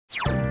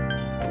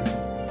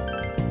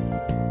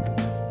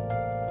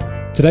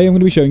Today I'm going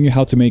to be showing you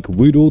how to make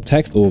Woodl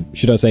text, or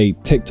should I say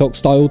TikTok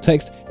style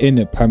text,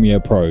 in Premiere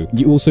Pro.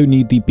 You also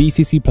need the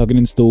BCC plugin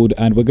installed,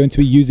 and we're going to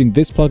be using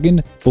this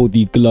plugin for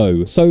the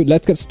glow. So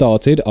let's get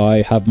started.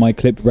 I have my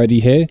clip ready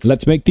here.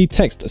 Let's make the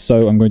text.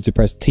 So I'm going to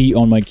press T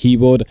on my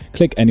keyboard,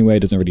 click anywhere, it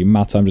doesn't really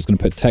matter. I'm just going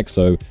to put text,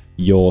 so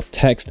your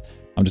text.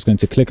 I'm just going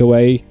to click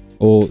away,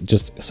 or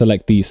just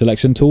select the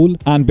selection tool.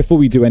 And before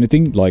we do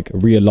anything like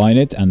realign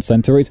it and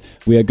center it,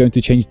 we are going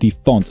to change the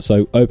font.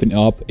 So open it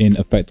up in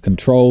Effect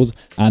Controls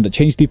and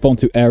change the font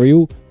to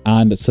Arial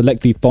and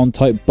select the font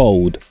type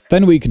bold.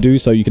 Then what you can do,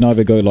 so you can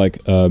either go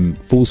like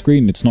full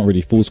screen, it's not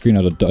really full screen,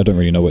 I don't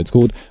really know what it's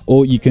called,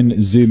 or you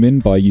can zoom in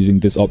by using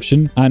this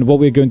option. And what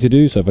we're going to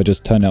do, so if I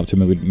just turn it up to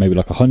maybe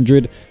like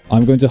 100,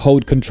 I'm going to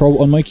hold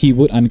Control on my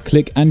keyboard and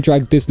click and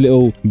drag this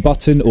little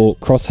button or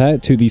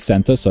crosshair to the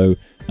center, so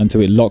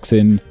until it locks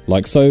in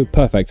like so.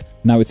 Perfect.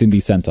 Now it's in the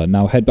center.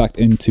 Now head back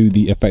into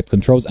the Effect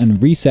Controls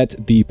and reset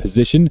the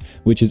position,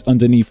 which is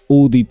underneath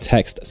all the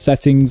text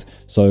settings.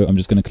 So I'm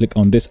just going to click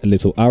on this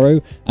little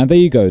arrow, and there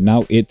you go.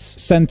 Now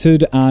it's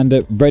centered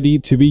and ready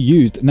to be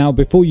used. Now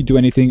before you do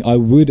anything, I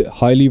would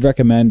highly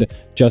recommend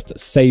just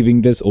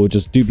saving this or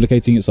just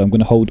duplicating it. So I'm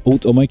going to hold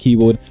Alt on my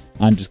keyboard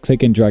and just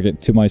click and drag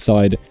it to my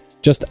side,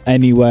 just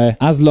anywhere,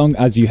 as long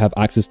as you have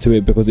access to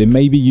it, because it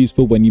may be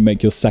useful when you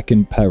make your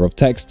second pair of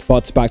text.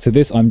 But back to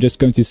this, I'm just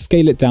going to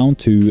scale it down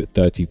to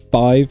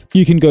 35.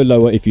 You can go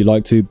lower if you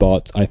like to,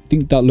 but I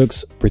think that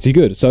looks pretty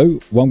good. So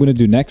what I'm going to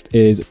do next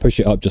is push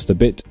it up just a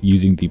bit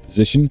using the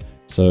position.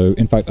 So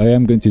in fact, I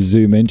am going to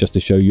zoom in just to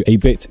show you a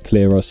bit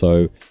clearer.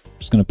 So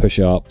just going to push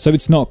it up so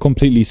it's not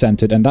completely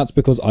centered, and that's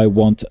because I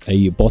want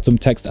a bottom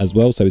text as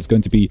well. So it's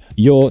going to be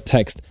your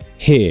text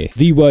here.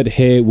 The word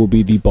here will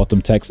be the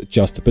bottom text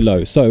just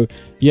below. So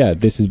yeah,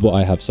 this is what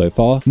I have so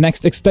far.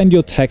 Next, extend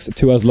your text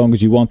to as long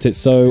as you want it.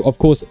 So of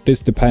course,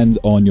 this depends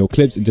on your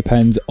clips. It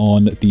depends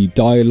on the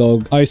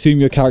dialogue. I assume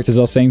your characters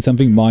are saying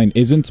something. Mine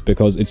isn't,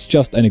 because it's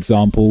just an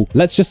example.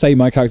 Let's just say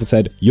my character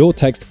said your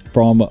text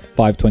from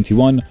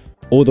 521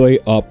 all the way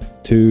up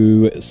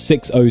to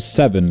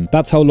 607.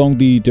 That's how long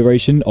the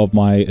duration of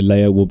my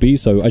layer will be.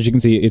 So as you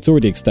can see, it's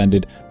already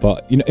extended,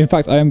 but in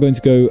fact, I am going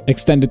to go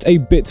extend it a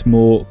bit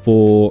more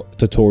for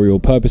tutorial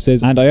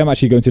purposes. And I am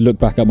actually going to look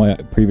back at my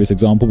previous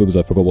example because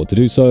I forgot what to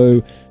do. So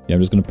yeah,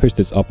 I'm just going to push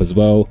this up as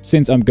well,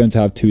 since I'm going to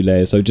have two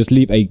layers. So just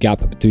leave a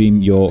gap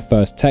between your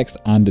first text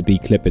and the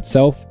clip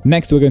itself.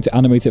 Next, we're going to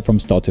animate it from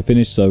start to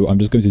finish. So I'm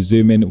just going to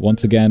zoom in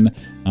once again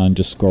and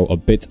just scroll a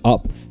bit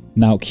up.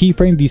 Now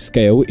keyframe the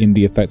scale in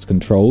the Effects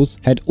Controls,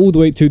 head all the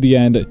way to the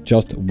end,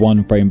 just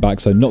one frame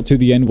back, so not to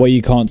the end where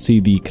you can't see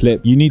the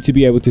clip. You need to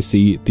be able to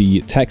see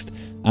the text,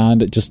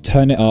 and just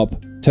turn it up,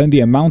 turn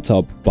the amount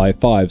up by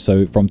 5,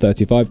 so from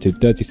 35 to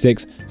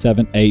 36,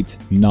 7, 8,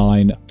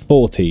 9,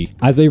 40.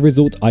 As a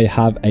result, I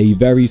have a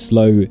very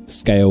slow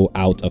scale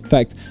out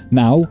effect.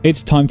 Now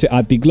it's time to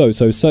add the glow,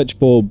 so search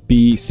for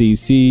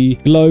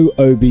BCC Glow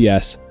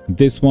OBS.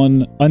 This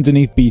one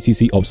underneath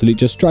BCC obsolete,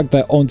 just drag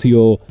that onto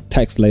your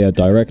text layer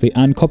directly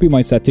and copy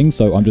my settings.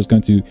 So I'm just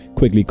going to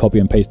quickly copy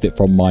and paste it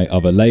from my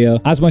other layer,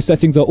 as my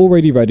settings are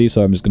already ready.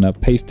 So I'm just going to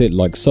paste it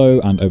like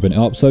so and open it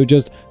up. So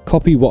just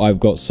copy what I've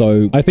got.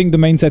 So I think the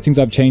main settings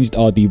I've changed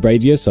are the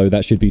radius, so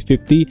that should be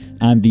 50,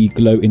 and the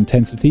glow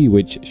intensity,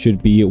 which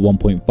should be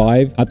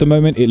 1.5. At the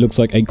moment, it looks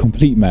like a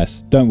complete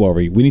mess. Don't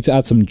worry, we need to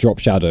add some drop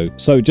shadow.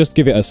 So just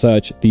give it a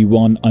search, the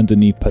one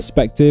underneath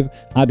perspective,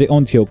 add it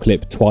onto your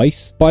clip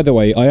twice. By the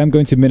way, I am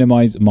going to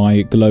minimize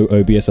my glow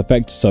OBS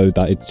effect so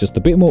that it's just a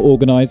bit more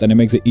organized and it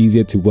makes it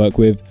easier to work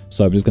with.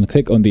 So I'm just going to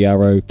click on the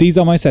arrow. These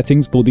are my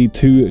settings for the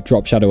two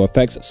drop shadow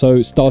effects.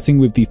 So starting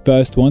with the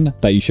first one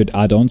that you should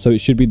add on, so it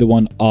should be the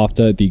one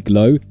after the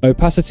glow.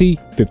 Opacity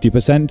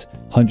 50%,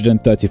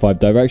 135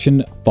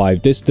 direction,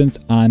 5 distance,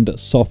 and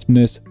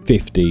softness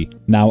 50.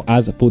 Now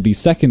as for the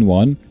second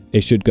one,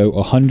 it should go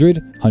 100,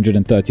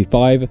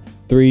 135,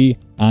 3,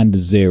 and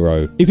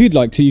 0. If you'd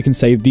like to, you can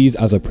save these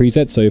as a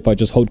preset. So if I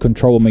just hold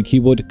Control on my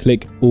keyboard,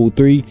 click all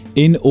 3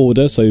 in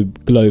order. So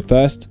glow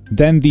first,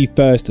 then the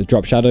first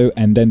drop shadow,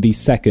 and then the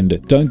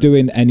second. Don't do it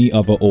in any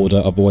other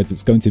order, otherwise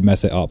it's going to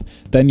mess it up.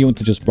 Then you want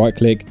to just right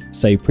click,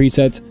 save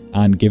preset,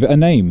 and give it a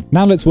name.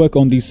 Now let's work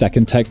on the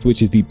second text,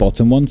 which is the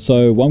bottom one.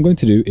 So what I'm going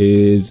to do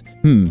is,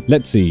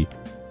 let's see.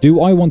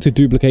 Do I want to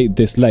duplicate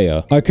this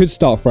layer? I could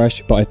start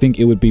fresh, but I think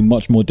it would be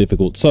much more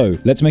difficult. So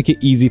let's make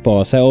it easy for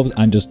ourselves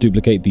and just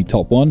duplicate the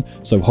top one.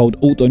 So hold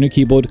Alt on your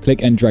keyboard,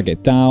 click and drag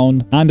it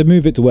down and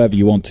move it to wherever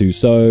you want to.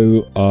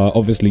 So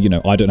obviously,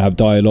 I don't have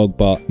dialogue,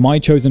 but my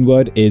chosen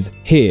word is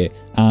here,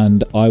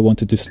 and I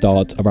wanted to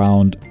start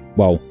around,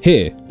 well,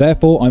 here.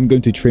 Therefore, I'm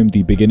going to trim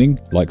the beginning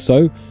like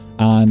so.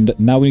 And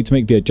now we need to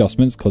make the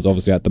adjustments, because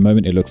obviously at the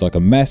moment it looks like a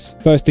mess.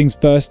 First things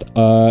first,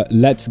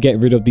 let's get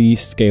rid of the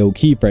scale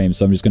keyframe.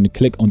 So I'm just going to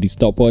click on the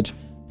stopwatch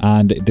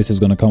and this is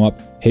going to come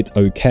up, hit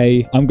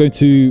OK. I'm going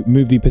to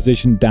move the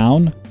position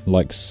down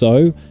like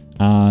so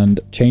and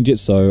change it.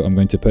 So I'm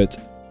going to put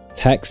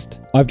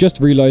text. I've just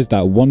realized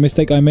that one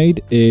mistake I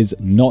made is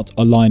not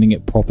aligning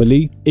it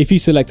properly. If you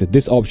select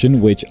this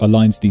option, which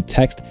aligns the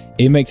text,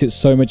 it makes it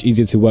so much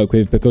easier to work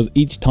with because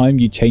each time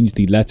you change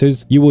the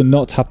letters, you will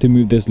not have to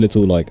move this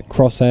little like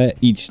crosshair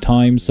each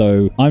time.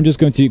 So I'm just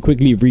going to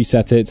quickly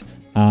reset it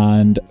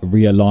and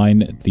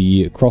realign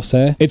the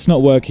crosshair. It's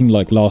not working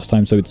like last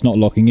time, so it's not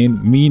locking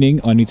in, meaning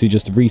I need to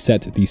just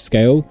reset the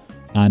scale,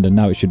 and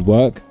now it should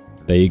work.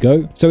 There you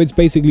go. So it's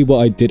basically what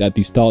I did at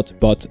the start,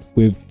 but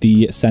with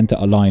the center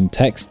align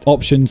text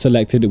option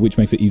selected, which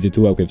makes it easier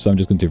to work with. So I'm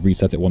just going to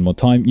reset it one more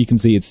time. You can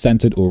see it's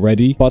centered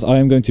already, but I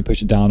am going to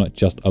push it down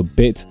just a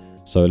bit.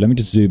 So let me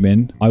just zoom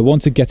in. I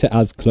want to get it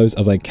as close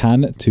as I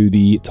can to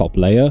the top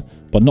layer,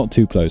 but not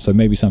too close. So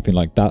maybe something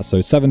like that. So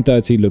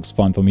 730 looks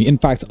fine for me. In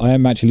fact, I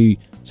am actually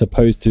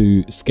supposed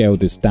to scale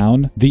this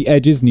down. The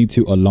edges need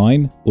to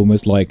align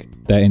almost like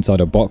they're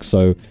inside a box.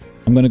 So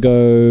I'm going to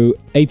go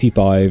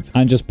 85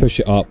 and just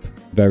push it up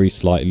very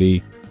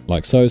slightly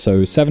like so.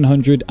 So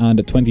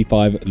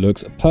 725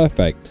 looks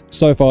perfect.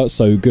 So far,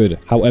 so good.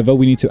 However,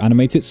 we need to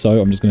animate it. So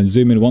I'm just going to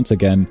zoom in once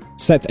again,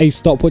 set a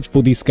stopwatch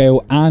for the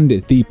scale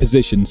and the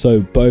position.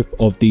 So both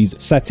of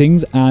these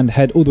settings, and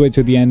head all the way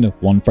to the end,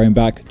 1 frame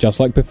back, just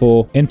like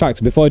before. In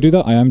fact, before I do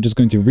that, I am just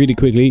going to really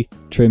quickly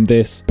trim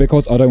this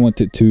because I don't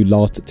want it to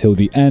last till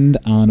the end.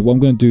 And what I'm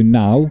going to do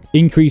now,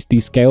 increase the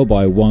scale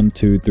by 1,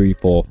 2, 3,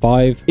 4,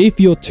 5. If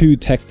your two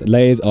text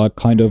layers are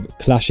kind of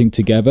clashing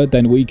together,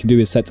 then what you can do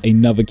is set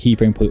another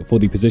keyframe for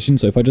the position.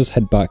 So if I just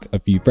head back a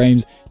few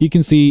frames, you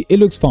can see it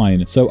looks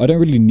fine. So I don't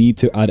really need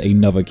to add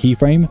another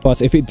keyframe,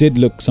 but if it did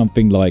look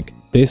something like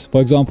this,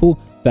 for example,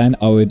 then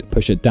I would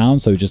push it down.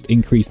 So just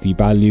increase the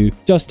value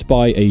just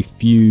by a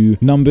few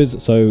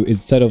numbers. So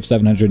instead of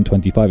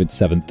 725, it's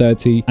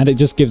 730, and it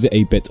just gives it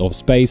a bit of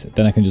space.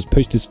 Then I can just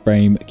push this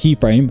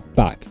keyframe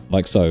back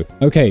like so.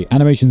 Okay,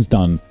 animation's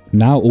done.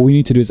 Now all we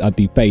need to do is add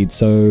the fade.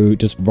 So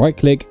just right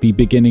click the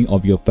beginning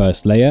of your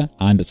first layer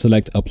and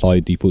select apply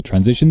default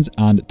transitions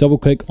and double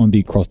click on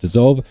the cross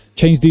dissolve.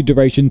 Change the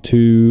duration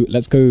to,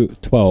 let's go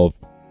 12.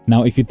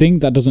 Now, if you think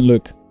that doesn't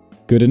look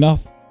good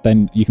enough,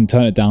 then you can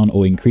turn it down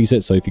or increase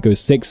it. So if you go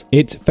 6,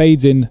 it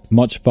fades in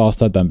much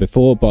faster than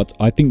before, but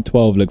I think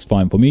 12 looks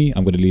fine for me.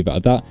 I'm going to leave it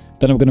at that.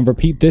 Then I'm going to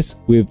repeat this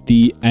with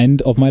the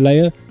end of my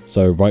layer.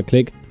 So right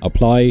click,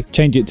 apply,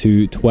 change it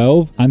to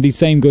 12, and the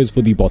same goes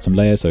for the bottom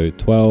layer. So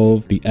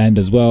 12, the end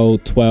as well,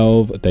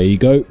 12, there you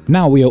go.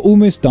 Now we are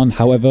almost done.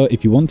 However,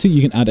 if you want to,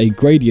 you can add a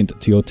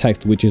gradient to your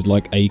text, which is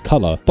like a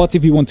color. But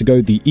if you want to go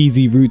the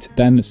easy route,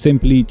 then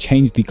simply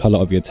change the color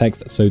of your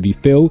text. So the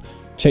fill,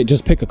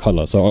 just pick a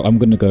color. So I'm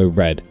going to go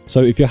red.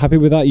 So if you're happy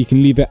with that, you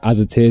can leave it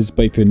as it is.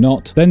 But if you're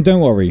not, then don't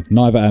worry,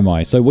 neither am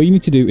I. So what you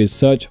need to do is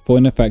search for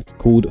an effect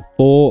called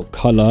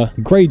 4-color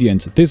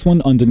gradient. This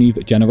one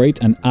underneath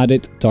generate, and add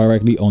it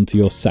directly onto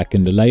your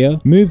second layer.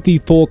 Move the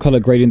 4-color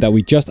gradient that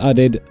we just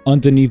added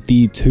underneath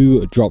the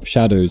 2 drop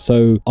shadows.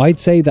 So I'd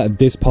say that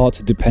this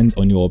part depends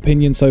on your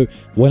opinion. So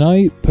when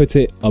I put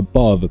it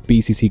above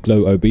BCC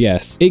Glow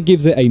OBS, it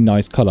gives it a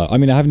nice color. I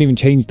mean, I haven't even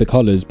changed the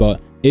colors, but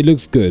it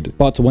looks good.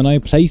 But when I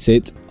place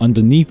it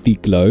underneath the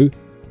glow,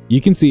 you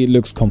can see it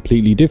looks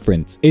completely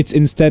different. It's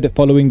instead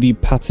following the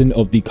pattern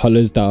of the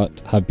colors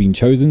that have been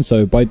chosen.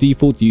 So by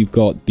default, you've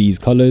got these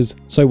colors.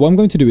 So what I'm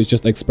going to do is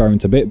just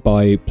experiment a bit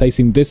by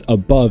placing this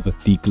above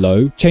the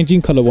glow,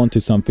 changing color 1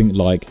 to something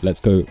like, let's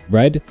go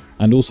red,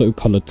 and also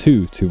color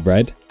 2 to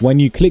red. When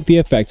you click the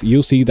effect,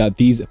 you'll see that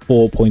these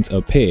 4 points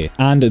appear,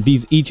 and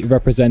these each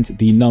represent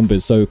the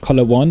numbers. So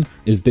color 1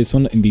 is this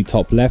one in the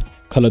top left,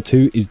 color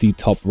 2 is the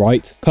top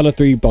right, color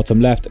 3 bottom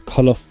left,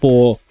 color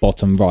 4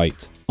 bottom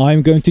right.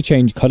 I'm going to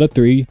change color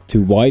 3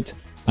 to white,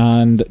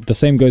 and the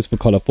same goes for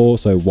color 4,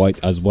 so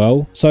white as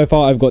well. So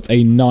far I've got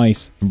a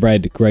nice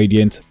red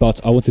gradient,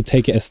 but I want to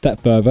take it a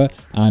step further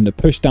and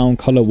push down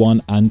color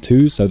 1 and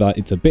 2 so that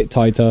it's a bit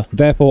tighter.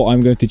 Therefore, I'm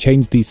going to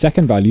change the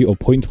second value of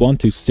 0.1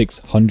 to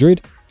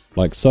 600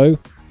 like so,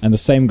 and the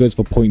same goes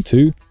for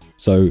 0.2,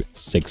 so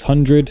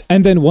 600,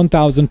 and then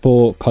 1000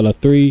 for color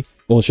 3,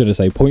 or should I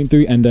say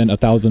 0.3, and then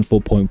 1000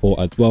 for 0.4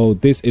 as well.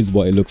 This is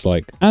what it looks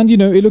like. And you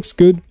know, it looks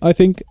good, I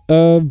think,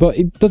 but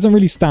it doesn't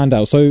really stand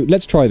out. So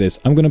let's try this.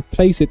 I'm going to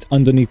place it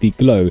underneath the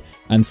glow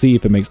and see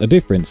if it makes a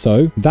difference.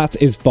 So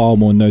that is far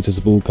more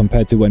noticeable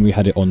compared to when we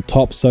had it on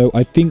top. So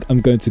I think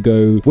I'm going to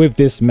go with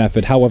this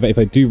method. However, if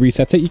I do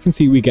reset it, you can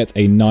see we get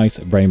a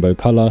nice rainbow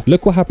color.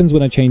 Look what happens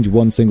when I change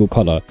one single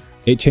color.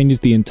 It changes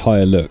the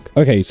entire look.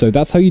 Okay, so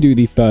that's how you do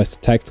the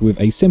first text with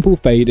a simple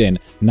fade in.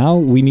 Now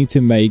we need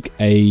to make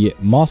a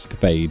mask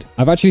fade.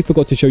 I've actually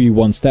forgot to show you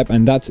one step,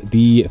 and that's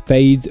the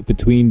fades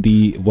between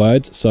the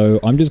words. So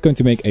I'm just going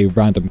to make a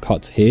random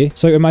cut here.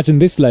 So imagine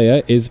this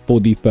layer is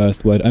for the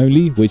first word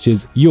only, which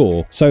is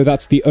your. So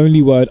that's the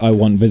only word I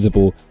want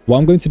visible. What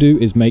I'm going to do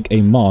is make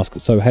a mask.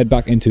 So head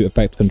back into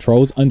effect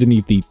controls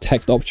underneath the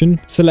text option,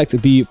 select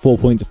the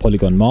 4-point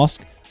polygon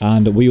mask.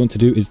 And what you want to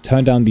do is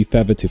turn down the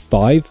feather to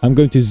 5. I'm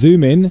going to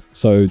zoom in,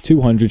 so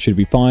 200 should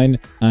be fine,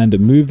 and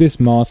move this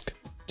mask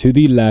to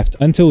the left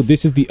until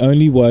this is the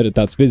only word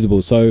that's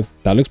visible. So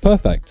that looks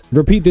perfect.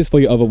 Repeat this for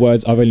your other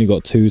words. I've only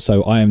got 2,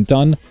 so I am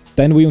done.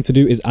 Then what you want to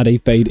do is add a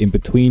fade in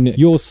between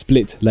your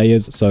split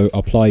layers. So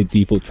apply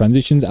default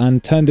transitions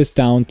and turn this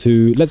down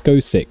to, let's go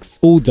 6.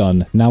 All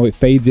done. Now it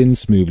fades in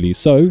smoothly.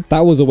 So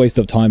that was a waste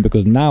of time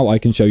because now I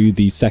can show you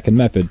the second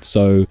method.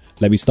 So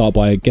let me start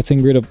by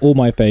getting rid of all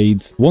my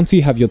fades. Once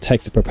you have your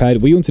text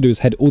prepared, what you want to do is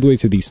head all the way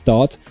to the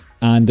start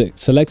and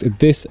select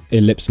this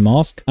ellipse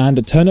mask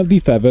and turn up the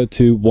feather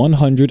to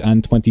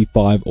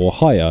 125 or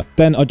higher.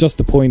 Then adjust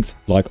the point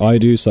like I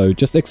do, so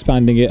just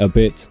expanding it a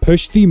bit.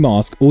 Push the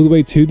mask all the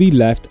way to the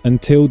left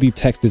until the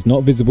text is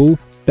not visible.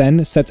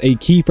 Then set a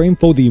keyframe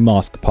for the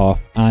mask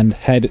path and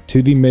head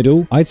to the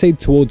middle. I'd say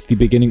towards the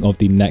beginning of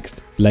the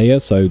next layer,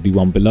 so the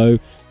one below.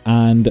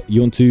 And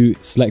you want to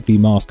select the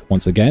mask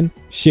once again.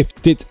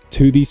 Shift it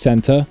to the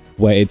center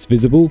where it's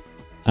visible.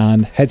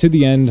 And head to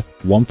the end,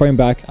 one frame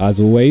back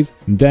as always,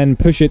 then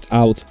push it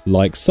out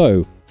like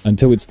so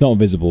until it's not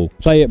visible.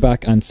 Play it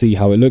back and see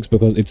how it looks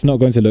because it's not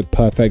going to look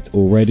perfect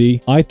already.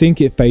 I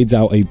think it fades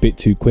out a bit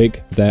too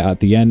quick there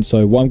at the end.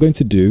 So what I'm going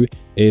to do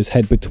is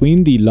head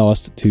between the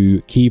last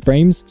two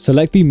keyframes,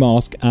 select the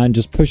mask and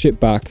just push it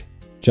back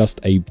just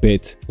a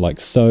bit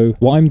like so.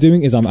 What I'm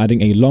doing is I'm adding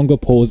a longer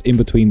pause in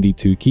between the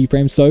two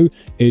keyframes, so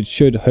it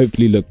should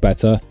hopefully look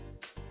better.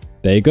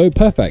 There you go,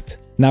 perfect.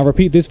 Now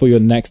repeat this for your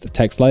next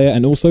text layer,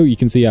 and also you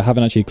can see I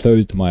haven't actually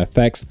closed my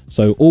effects,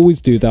 so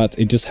always do that.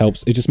 It just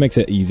helps, it just makes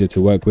it easier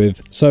to work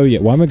with. So yeah,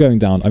 why am I going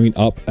down? I mean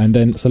up, and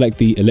then select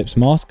the ellipse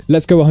mask.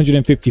 Let's go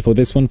 150 for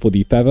this one for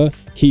the feather.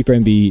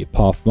 Keyframe the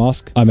path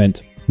mask. I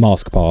meant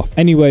mask path.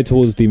 Anywhere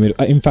towards the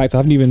middle. In fact, I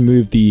haven't even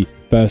moved the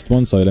first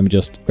one, so let me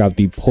just grab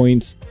the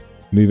point,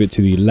 move it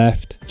to the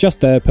left,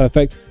 just there,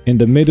 perfect. In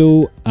the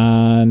middle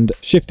and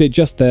shift it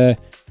just there.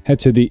 Head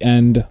to the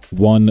end,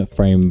 one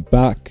frame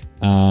back,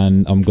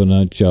 and I'm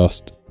gonna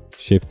just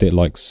shift it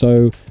like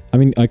so. I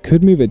mean, I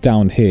could move it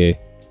down here.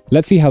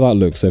 Let's see how that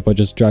looks. So if I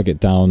just drag it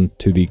down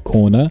to the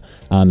corner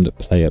and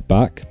play it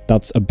back,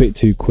 that's a bit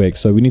too quick.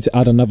 So we need to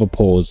add another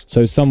pause.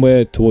 So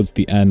somewhere towards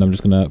the end, I'm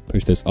just gonna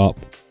push this up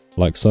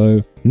like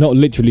so. Not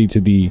literally to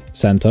the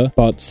center,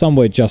 but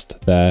somewhere just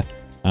there.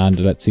 And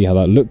let's see how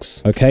that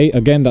looks. Okay,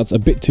 again, that's a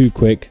bit too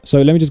quick.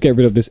 So let me just get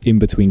rid of this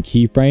in-between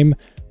keyframe.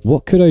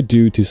 What could I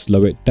do to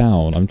slow it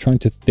down? I'm trying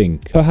to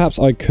think. Perhaps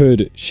I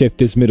could shift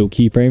this middle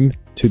keyframe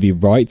to the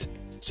right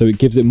so it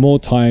gives it more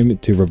time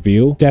to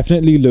reveal.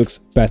 Definitely looks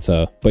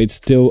better, but it's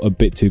still a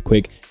bit too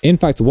quick. In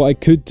fact, what I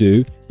could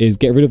do is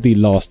get rid of the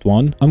last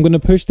one. I'm going to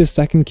push this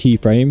second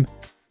keyframe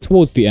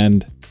towards the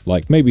end,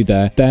 like maybe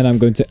there. Then I'm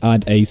going to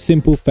add a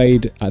simple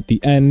fade at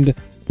the end,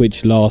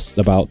 which lasts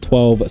about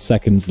 12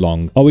 seconds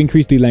long. I'll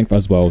increase the length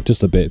as well,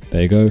 just a bit.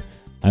 There you go.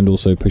 And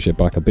also push it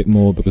back a bit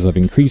more because I've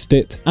increased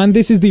it. And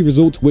this is the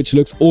result, which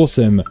looks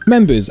awesome.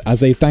 Members,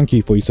 as a thank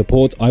you for your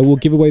support, I will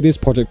give away this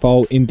project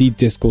file in the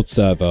Discord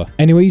server.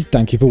 Anyways,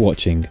 thank you for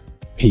watching.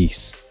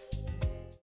 Peace.